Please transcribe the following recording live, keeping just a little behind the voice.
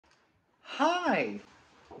Hi.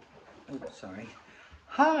 Oh, sorry.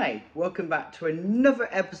 Hi. Welcome back to another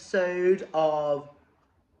episode of.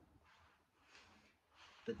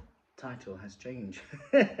 The title has changed.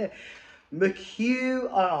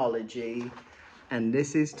 McHughology, and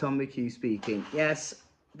this is Tom McHugh speaking. Yes,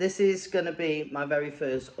 this is going to be my very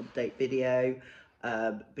first update video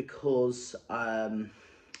because I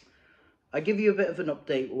give you a bit of an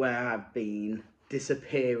update where I've been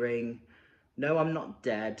disappearing. No, I'm not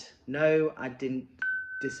dead. No, I didn't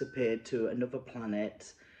disappear to another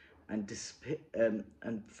planet and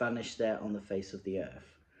and vanish there on the face of the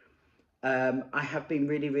earth. I have been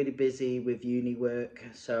really busy with uni work,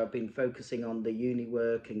 so I've been focusing on the uni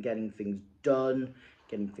work and getting things done,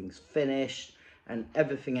 getting things finished, and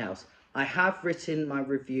everything else. I have written my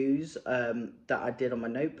reviews that I did on my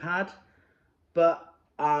notepad, but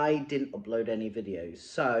I didn't upload any videos.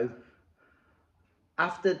 So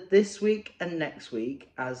after this week and next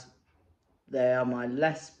week, as they are my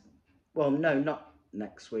no, not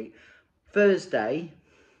next week, Thursday,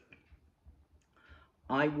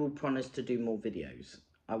 I will promise to do more videos.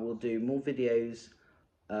 I will do more videos.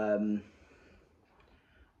 Um,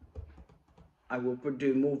 I will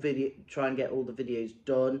do more try and get all the videos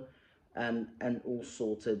done and all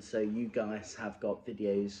sorted. So you guys have got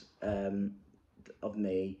videos of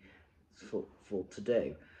me for to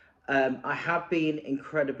do. I have been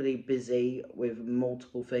incredibly busy with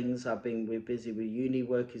multiple things. I've been busy with uni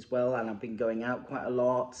work as well, and I've been going out quite a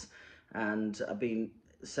lot, and I've been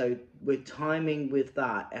so with timing with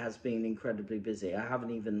that, it has been incredibly busy. I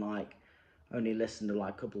haven't even only listened to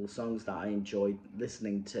a couple of songs that I enjoyed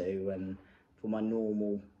listening to and for my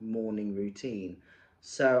normal morning routine.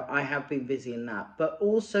 So I have been busy in that, but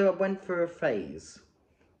also I went through a phase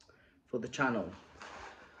for the channel.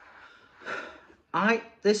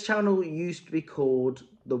 This channel used to be called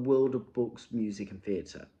The World of Books, Music and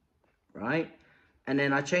Theatre, right? And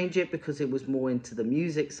then I changed it because it was more into the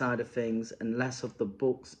music side of things and less of the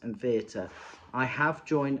books and theatre. I have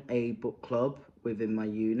joined a book club within my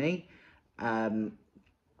uni. They're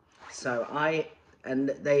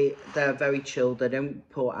very chilled. They don't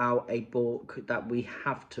put out a book that we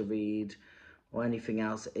have to read or anything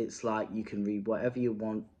else. It's like you can read whatever you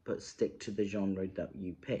want, but stick to the genre that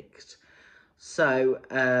you picked. So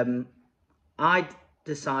I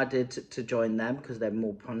decided to join them because they're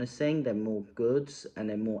more promising, they're more good, and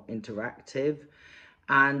they're more interactive.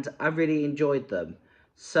 And I really enjoyed them.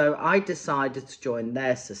 So I decided to join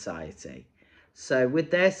their society. So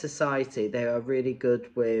with their society, they are really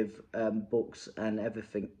good with books and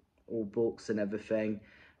everything, all books and everything.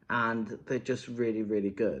 And they're just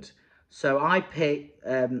really good. So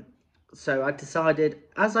so I decided,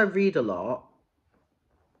 as I read a lot,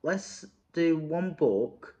 let's do one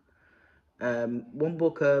book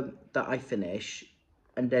that I finish,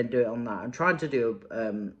 and then do it on that. I'm trying to do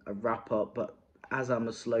a wrap up, but as I'm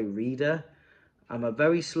a slow reader, I'm a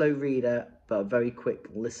very slow reader, but a very quick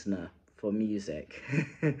listener for music.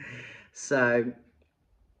 So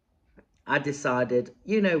I decided,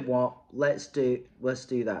 you know what, let's do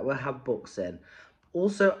that. We'll have books in.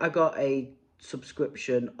 Also, I got a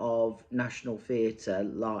subscription of National Theatre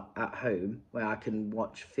at home where I can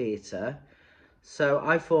watch theatre. So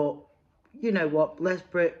I thought, you know what, let's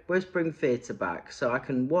bring theatre back so I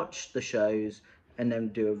can watch the shows and then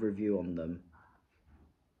do a review on them.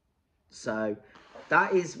 So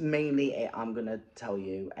that is mainly it. I'm gonna tell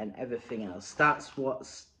you, and everything else. That's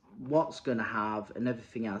what's gonna have, and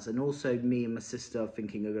everything else. And also, me and my sister are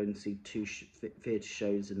thinking of going to see two theatre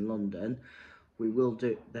shows in London. We will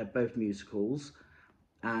do. They're both musicals,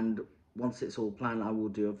 and once it's all planned, I will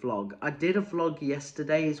do a vlog. I did a vlog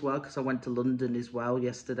yesterday as well because I went to London as well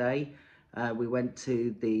yesterday. We went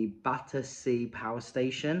to the Battersea Power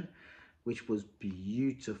Station, which was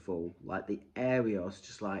beautiful. Like the area, I was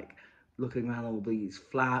just like looking around all these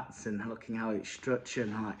flats and looking how it's structured,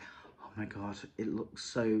 and I'm like, oh my god, it looks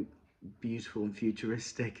so beautiful and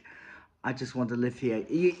futuristic. I just want to live here.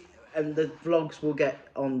 And the vlogs will get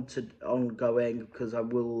ongoing because I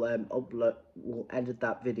will will edit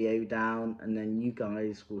that video down, and then you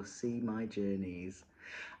guys will see my journeys.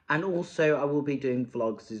 And also I will be doing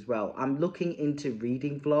vlogs as well. I'm looking into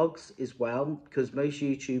reading vlogs as well because most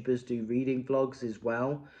YouTubers do reading vlogs as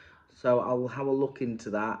well. So I will have a look into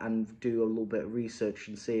that and do a little bit of research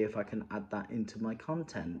and see if I can add that into my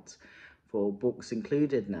content for books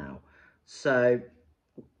included now. So,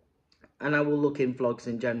 and I will look in vlogs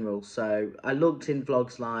in general. So I looked in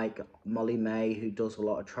vlogs like Molly May, who does a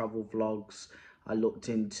lot of travel vlogs. I looked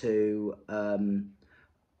into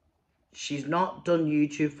she's not done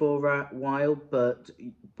YouTube for a while, but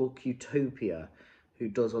Book Utopia, who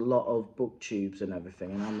does a lot of booktubes and everything,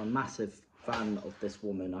 and I'm a massive fan of this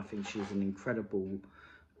woman. I think she's an incredible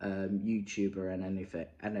YouTuber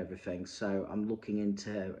and everything. So I'm looking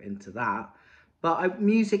into that. But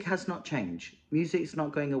music has not changed. Music's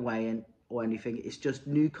not going away or anything. It's just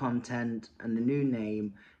new content and the new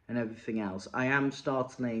name and everything else. I am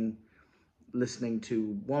starting listening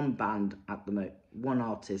to one band at the moment, one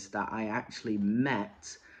artist that I actually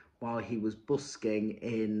met while he was busking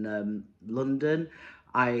in London.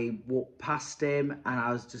 I walked past him and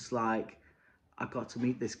I was just like, I got to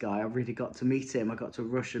meet this guy. I really got to meet him. I got to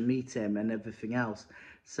rush and meet him and everything else.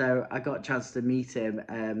 So I got a chance to meet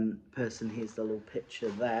him. Person, here's the little picture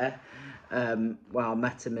there. Well, I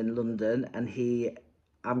met him in London, and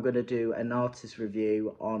I'm going to do an artist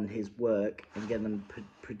review on his work and get them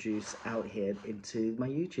produced out here into my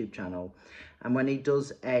YouTube channel. And when he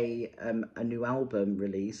does a new album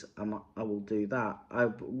release, I will do that. I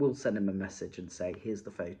will send him a message and say, here's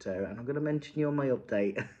the photo, and I'm going to mention you on my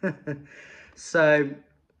update. So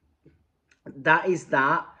that is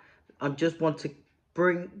that. I just want to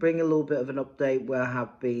bring a little bit of an update where I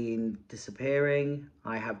have been disappearing.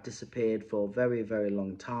 I have disappeared for a very, very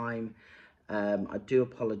long time. I do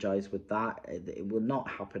apologise with that. It will not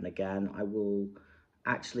happen again. I will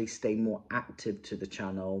actually stay more active to the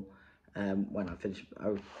channel when I finish.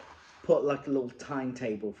 I'll put like a little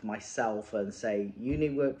timetable for myself and say uni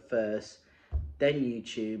work first, then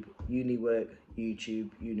YouTube, uni work, YouTube,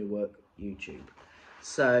 uni work, YouTube.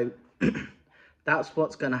 So that's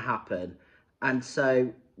what's going to happen. And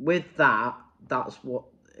so with that, that's what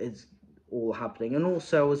is all happening. And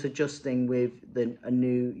also I was adjusting with a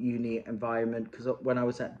new uni environment, because when I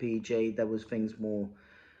was at BJ, there was things more,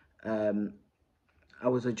 I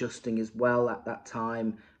was adjusting as well at that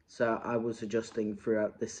time. So I was adjusting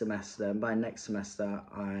throughout this semester, and by next semester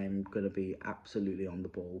I'm going to be absolutely on the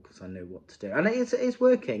ball because I know what to do. And it's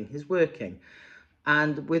working, it's working.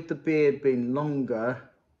 And with the beard being longer,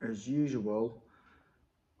 as usual,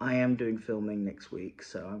 I am doing filming next week,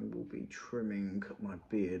 so I will be trimming my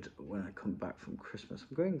beard when I come back from Christmas.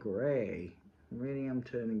 I'm going grey. I really am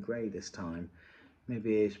turning grey this time.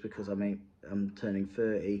 Maybe it's because I'm turning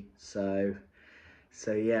 30, so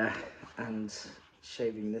yeah, and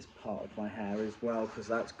shaving this part of my hair as well because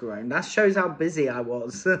that's grown. That shows how busy I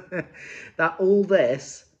was. That all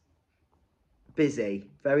this busy,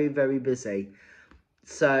 very, very busy.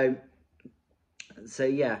 So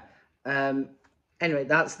yeah. Anyway,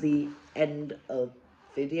 that's the end of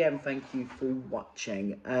video, and thank you for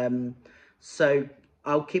watching. So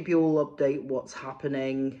I'll keep you all update what's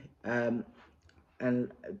happening, and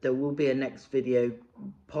there will be a next video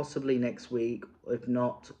possibly next week, if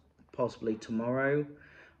not possibly tomorrow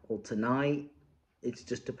or tonight. It's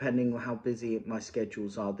just depending on how busy my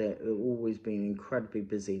schedules are. They've always been incredibly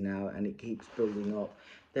busy now, and it keeps building up.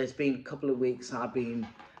 There's been a couple of weeks I've been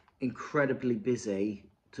incredibly busy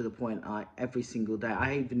to the point every single day.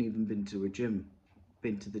 I haven't even been to the gym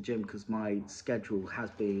because my schedule has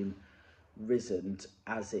been risen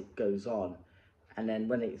as it goes on. And then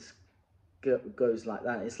when it's goes like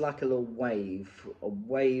that, it's like a little wave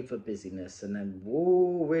of busyness, and then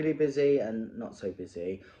whoa, really busy and not so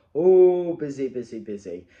busy, oh,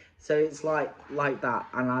 busy. So it's like that,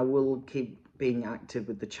 and I will keep being active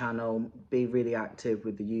with the channel, be really active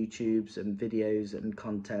with the YouTubes and videos and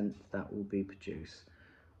content that will be produced.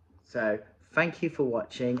 So thank you for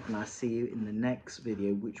watching, and I'll see you in the next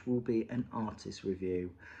video, which will be an artist review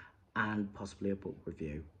and possibly a book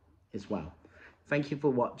review as well. Thank you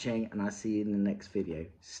for watching, and I'll see you in the next video.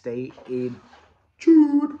 Stay in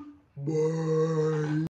tune. Bye.